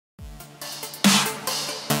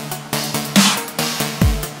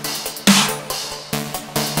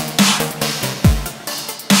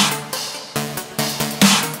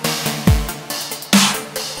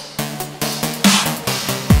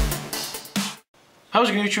How's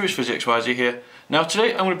it going, YouTube? It's FuzzyXYZ here. Now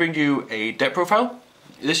today I'm going to bring you a deck profile.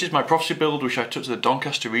 This is my Prophecy build which I took to the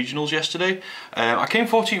Doncaster regionals yesterday. I came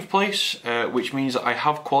 14th place, which means that I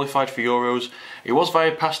have qualified for Euros. It was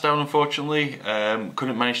via passdown, unfortunately.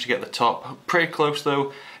 Couldn't manage to get the top. Pretty close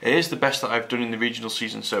though. It is the best that I've done in the regional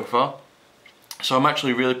season so far. So I'm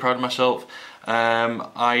actually really proud of myself.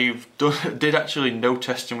 Did actually no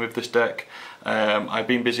testing with this deck. I've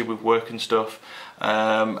been busy with work and stuff,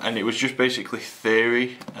 and it was just basically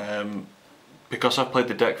theory. Because I've played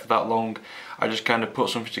the deck for that long, I just kind of put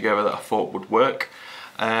something together that I thought would work.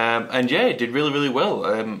 And yeah, it did really well.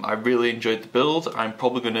 I really enjoyed the build. I'm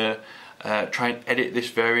probably going to try and edit this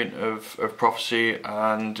variant of Prophecy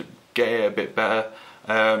and get it a bit better.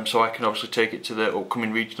 So I can obviously take it to the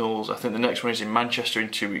upcoming regionals. I think the next one is in Manchester in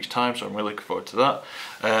 2 weeks' time, so I'm really looking forward to that.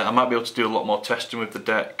 I might be able to do a lot more testing with the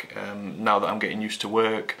deck now that I'm getting used to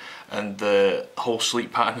work and the whole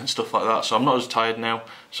sleep pattern and stuff like that, so I'm not as tired now,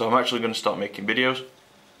 so I'm actually going to start making videos,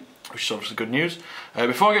 which is obviously good news.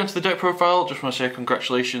 Before I get into the deck profile, just want to say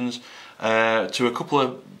congratulations to a couple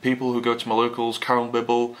of people who go to my locals: Carol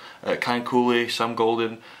Bibble, Kine Cooley, Sam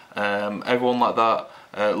Golden, everyone like that,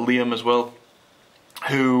 Liam as well,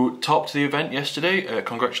 who topped the event yesterday.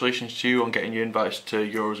 Congratulations to you on getting your invites to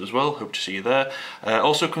Euros as well. Hope to see you there.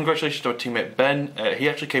 Also congratulations to our teammate Ben. He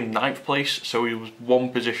actually came 9th place, so he was one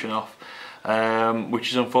position off, which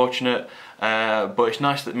is unfortunate. But it's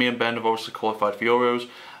nice that me and Ben have obviously qualified for Euros.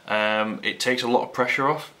 It takes a lot of pressure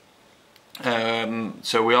off.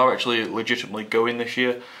 So we are actually legitimately going this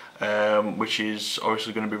year, which is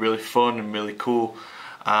obviously going to be really fun and really cool.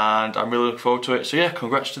 And I'm really looking forward to it. So yeah,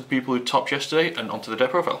 congrats to the people who topped yesterday, and onto the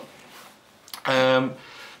deck profile.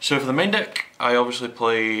 So for the main deck, I obviously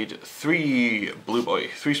played 3 Blue Boy,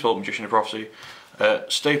 3 Spell Magician of Prophecy.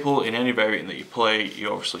 Staple in any variant that you play,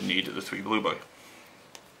 you obviously need the 3 Blue Boy.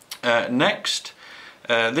 Next,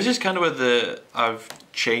 this is kind of where I've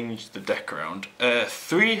changed the deck around.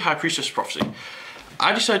 3 High Priestess of Prophecy.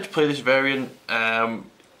 I decided to play this variant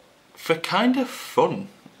for kind of fun.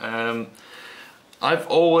 I've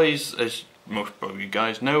always, as most probably you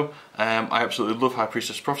guys know, I absolutely love High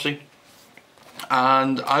Priestess Prophecy,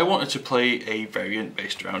 and I wanted to play a variant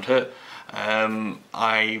based around her.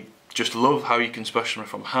 I just love how you can special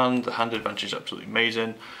from hand. The hand advantage is absolutely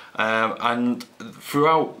amazing, and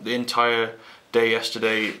throughout the entire day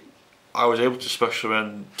yesterday, I was able to special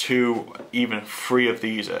run 2, even 3 of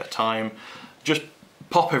these at a time. Just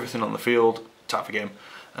pop everything on the field, tap the game.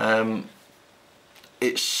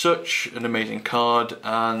 It's such an amazing card,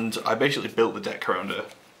 and I basically built the deck around her.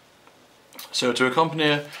 So to accompany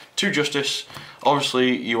her, 2 Justice,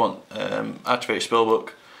 obviously you want activate a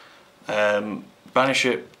spellbook, banish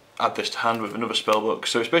it, add this to hand with another spellbook,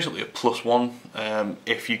 so it's basically a +1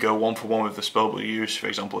 if you go 1 for 1 with the spellbook you use, for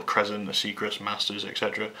example a Crescent, a Secrets, Masters,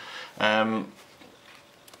 etc.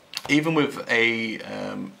 Even with a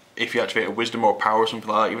if you activate a Wisdom or a Power or something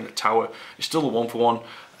like that, even a Tower, it's still a 1 for 1.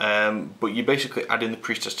 But you basically add in the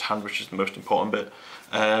Priestess to hand, which is the most important bit.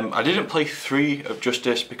 I didn't play 3 of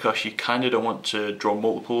Justice because you kind of don't want to draw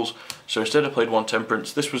multiples, so instead I played 1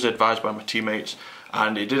 Temperance. This was advised by my teammates,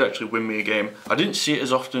 and it did actually win me a game. I didn't see it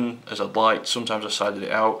as often as I'd liked. Sometimes I sided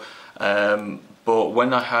it out, but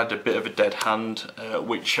when I had a bit of a dead hand,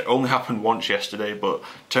 which only happened once yesterday, but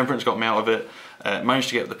Temperance got me out of it, managed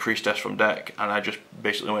to get the Priestess from deck, and I just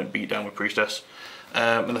basically went beat down with Priestess.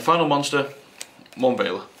 And the final monster, 1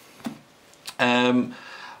 Veiler.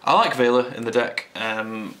 I like Veiler in the deck.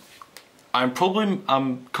 I'm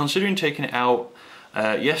considering taking it out.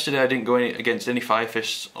 Yesterday I didn't go against any Fire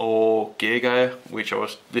Fists or Gear Gaia, which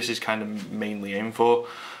this is kind of mainly aimed for.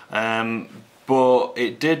 But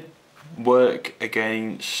it did work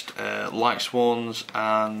against Light Swans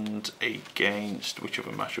and against, which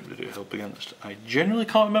other matchup did it help against? I generally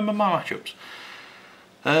can't remember my matchups.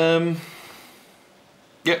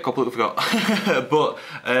 Yeah, completely forgot. But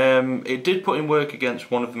it did put in work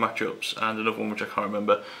against one of the matchups and another one which I can't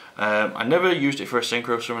remember. I never used it for a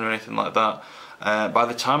Synchro Summon or anything like that. By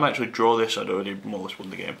the time I actually draw this, I'd already more or less won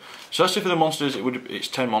the game. So that's it for the monsters. It's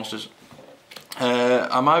 10 monsters.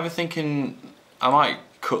 I'm either thinking I might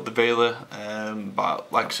cut the Veiler,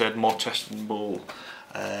 but like I said, more testing will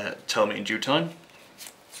tell me in due time.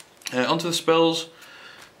 Onto the spells.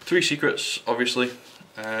 3 Secrets, obviously.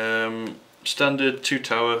 Standard, 2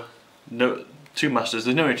 Tower, 2 Masters.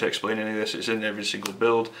 There's no need to explain any of this, it's in every single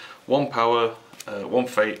build. 1 Power, 1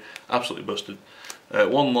 Fate, absolutely busted.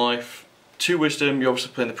 1 Life, 2 Wisdom. You're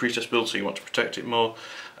obviously playing the Priestess build, so you want to protect it more.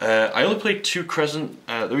 I only played 2 Crescent.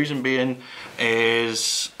 The reason being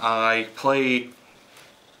is I play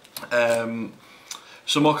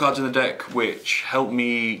some more cards in the deck which help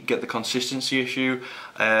me get the consistency issue.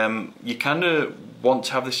 You kind of want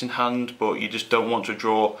to have this in hand, but you just don't want to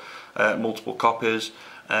draw multiple copies.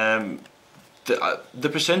 The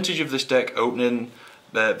percentage of this deck opening,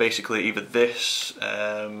 basically either this,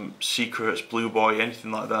 Secrets, Blue Boy,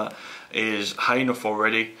 anything like that, is high enough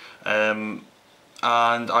already. And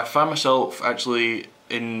I find myself actually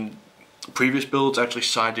in previous builds actually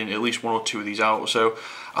siding at least one or two of these out, so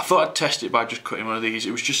I thought I'd test it by just cutting one of these.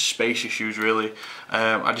 It was just space issues really.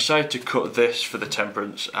 I decided to cut this for the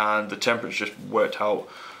Temperance, and the Temperance just worked out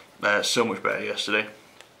so much better yesterday.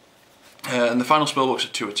 And the final spellbooks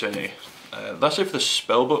are 2 Eternity. That's it for the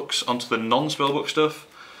spellbooks. Onto the non-spellbook stuff.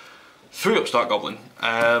 3 Upstart Goblin.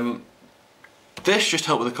 This just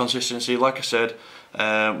helped with the consistency, like I said,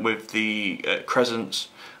 with the Crescents.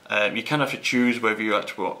 You kind of have to choose whether you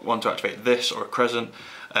want to activate this or a Crescent.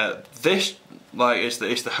 This, like, it's the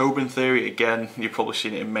Hoban theory. Again, you've probably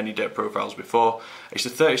seen it in many deck profiles before. It's a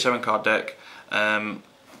 37 card deck.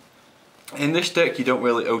 In this deck you don't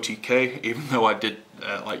really OTK, even though I did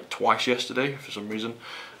like twice yesterday for some reason.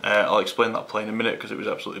 I'll explain that play in a minute because it was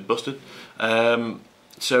absolutely busted.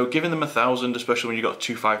 So giving them 1000, especially when you've got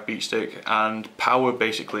a 2-5 beat stick, and power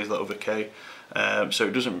basically is that other K, so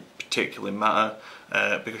it doesn't particularly matter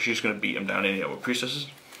because you're just going to beat them down anyway with Priestesses.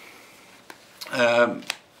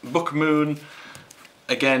 Book of Moon,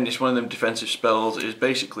 again, it's one of them defensive spells. It is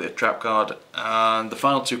basically a trap card, and the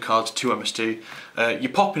final 2 cards, 2 MST.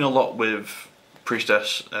 You're popping a lot with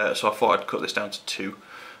Priestess, so I thought I'd cut this down to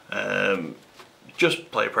 2.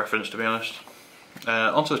 Just player preference, to be honest.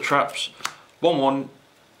 Onto the traps. 1/1.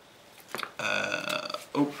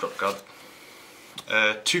 Oh, drop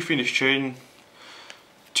card. 2 Fiendish Chain,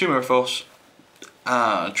 2 Mirror Force,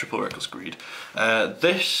 and triple Reckless Greed.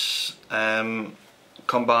 This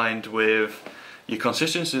combined with your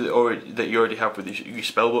consistency that you already have with your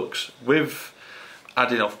spellbooks, with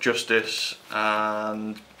adding off Justice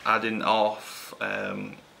and adding off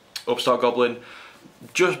Upstart Goblin,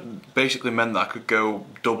 just basically meant that I could go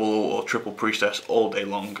double or triple Priestess all day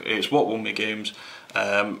long. It's what won me games,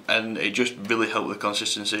 and it just really helped with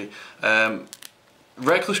consistency.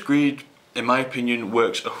 Reckless Greed, in my opinion,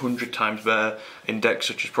 works 100 times better in decks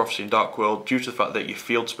such as Prophecy and Dark World, due to the fact that your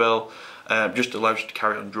field spell just allows you to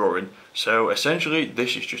carry on drawing. So essentially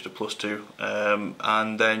this is just a +2,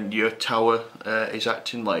 and then your tower is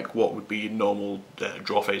acting like what would be your normal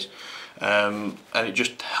draw phase, and it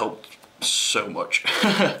just helped so much.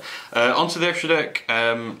 Onto the extra deck.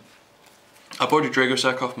 I borrowed a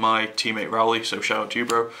Dragossack off my teammate Rowley, so shout out to you,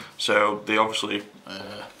 bro. So they obviously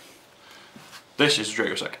this is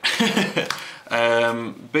Dragossack.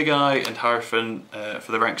 Big Eye and Hierophant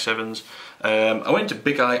for the rank 7s. I went into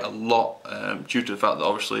Big Eye a lot due to the fact that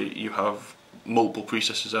obviously you have multiple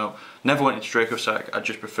Priestesses out. Never went into Dragossack. I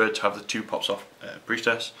just preferred to have the 2 pops off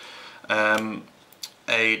Priestess.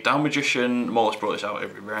 A Down Magician, more or less brought this out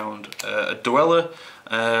every round. A Dweller.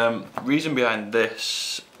 Reason behind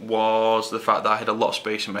this was the fact that I had a lot of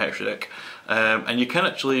space in my extra deck, and you can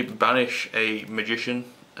actually banish a Magician.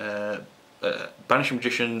 Banish a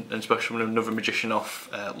Magician and special summon another Magician off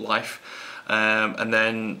life, and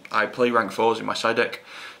then I play rank 4s in my side deck,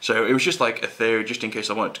 so it was just like a theory just in case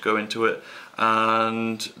I wanted to go into it.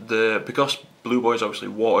 And because Blue Boy is obviously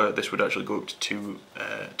water, this would actually go up to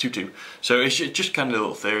 2/2, so it's just kind of a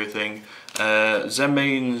little theory thing. Zen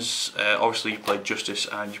mains, obviously you play Justice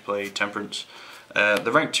and you play Temperance.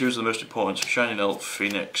 The rank 2s are the most important, so Shining Elf,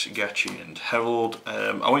 Phoenix, Gachi and Herald.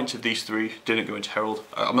 I went into these 3, didn't go into Herald.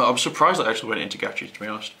 I'm surprised I actually went into Gachi, to be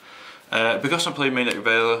honest. Because I'm playing main deck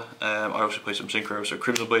Veiler, I also play some Synchro, so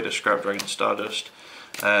Crimson Blade, Scrap Dragon, Stardust.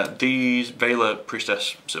 These Veiler,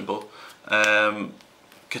 Priestess, simple.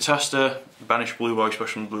 Catasta, Banish Blue Boy,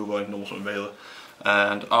 Special Blue Boy, Normal Summon Veiler.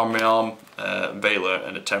 And Arm My Arm, Veiler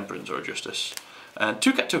and a Temperance or a Justice. And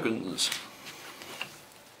 2 Cat tokens.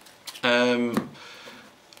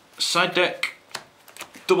 Side deck,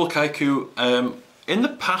 double Kaiku. In the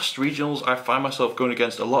past regionals I find myself going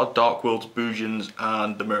against a lot of Dark Worlds, Boojins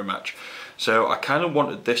and the Mirror match, so I kind of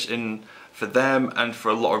wanted this in for them and for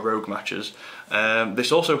a lot of rogue matches.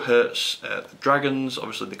 This also hurts the dragons.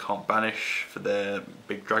 Obviously they can't banish for their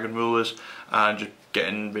big dragon rulers, and just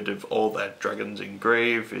getting rid of all their dragons in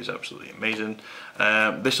grave is absolutely amazing.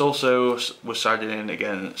 This also was sided in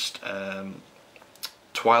against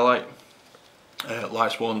Twilight,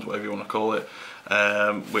 Light Swans, whatever you want to call it,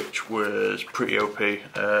 which was pretty OP.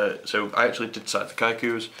 So I actually did side the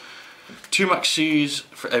Kaikus. 2 Max C's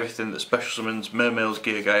for everything that special summons Mermails,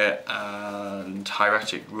 Gear Gaia and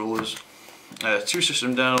Hieratic Rulers. 2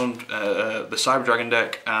 System Down, the Cyber Dragon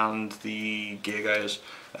deck and the Gear Gaias.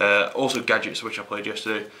 Also gadgets, which I played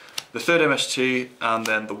yesterday. The third MST, and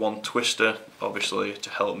then the one Twister, obviously, to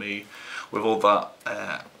help me with all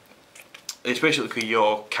that. It's basically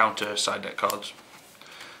your counter side deck cards.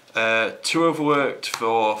 2 overworked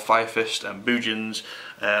for Fire Fist and Boojins.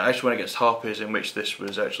 I actually went against Harpies, in which this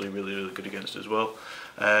was actually really good against as well.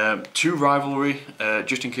 2 Rivalry,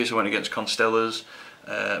 just in case I went against Constellas,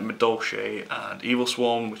 Medolce and Evil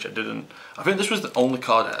Swarm, which I didn't. I think this was the only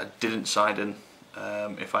card that I didn't side in,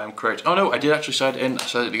 if I am correct. Oh no, I did actually side it in. I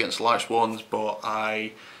sided it against Light Swans, but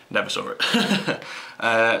I never saw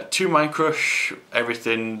it. 2 Mind Crush,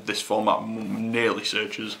 everything this format nearly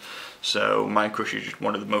searches. So Mind Crush is just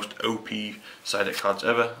one of the most OP side deck cards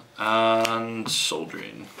ever. And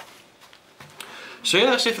Soldiering. So yeah,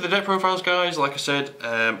 that's it for the deck profiles, guys. Like I said,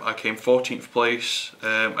 I came 14th place.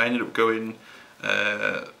 I ended up going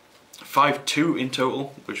 5-2 in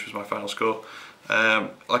total, which was my final score.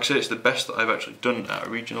 Like I said, it's the best that I've actually done at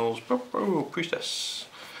regionals. Priestess.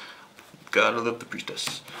 Gotta love the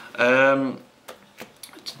Priestess. To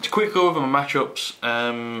quick go over my matchups.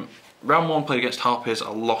 Round 1 played against Harpies. I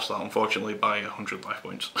lost that, unfortunately, by 100 life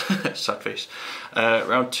points. Sad face.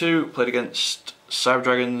 Round 2 played against Cyber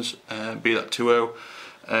Dragons, beat that 2-0.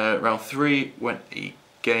 Round 3 went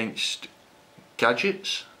against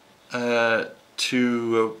Gadgets,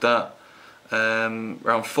 2-0 that.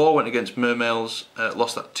 Round 4 went against Mermails,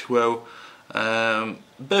 lost that 2-0.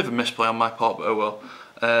 Bit of a misplay on my part, but oh well.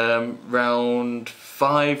 Round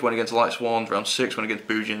 5 went against Light Swans, round 6 went against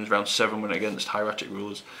Boojins, round 7 went against Hieratic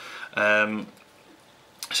Rulers. So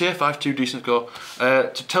yeah, 5-2, decent score.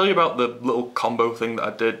 To tell you about the little combo thing that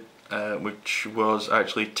I did, which was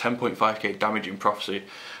actually 10.5k damage in Prophecy.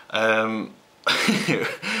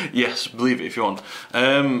 Yes, believe it if you want.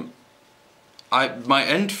 My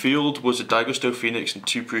end field was a Daigusto Phoenix and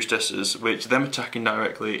 2 Priestesses, which them attacking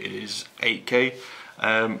directly is 8k.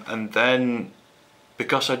 And then,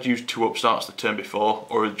 because I'd used 2 upstarts the turn before,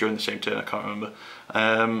 or during the same turn, I can't remember,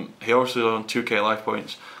 he obviously was on 2k life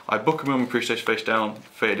points. I book him with Priestess face down,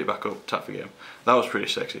 faded it back up, tap for game. That was pretty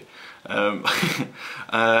sexy.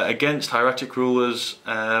 Against Hieratic Rulers,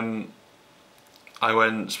 I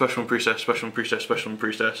went Special Priestess, Special Priestess, Special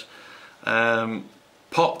Priestess.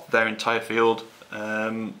 Popped their entire field.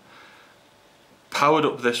 Powered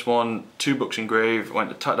up this one, 2 Books Engrave,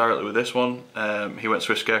 went attack directly with this one. He went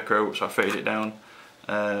Swiss Scarecrow, so I faded it down.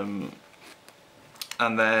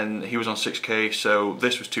 And then he was on 6k, so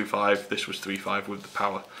this was 2-5, this was 3-5 with the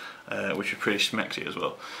power, which is pretty smexy as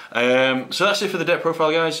well. So that's it for the deck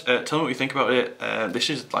profile, guys. Tell me what you think about it. This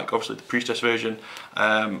is like obviously the Priestess version.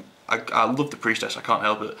 I love the Priestess, I can't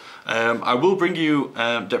help it. I will bring you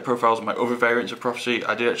deck profiles of my other variants of Prophecy.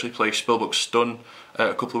 I did actually play Spellbook Stun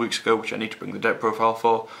a couple of weeks ago, which I need to bring the deck profile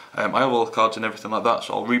for. I have all the cards and everything like that,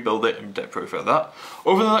 so I'll rebuild it and deck profile that.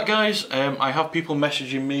 Other than that, guys, I have people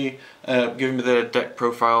messaging me, giving me their deck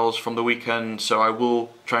profiles from the weekend, so I will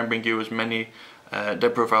try and bring you as many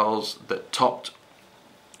deck profiles that top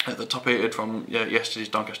 8'd from yesterday's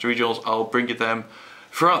Doncaster Regionals. I'll bring you them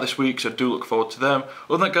throughout this week, so do look forward to them.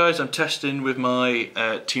 Other than that, guys, I'm testing with my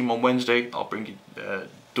team on Wednesday. I'll bring you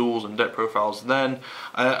duels and deck profiles then,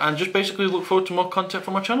 and just basically look forward to more content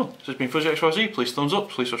from my channel. So it's been FuzzyXYZ. Please thumbs up,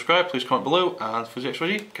 please subscribe, please comment below, and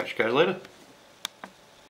FuzzyXYZ. Catch you guys later.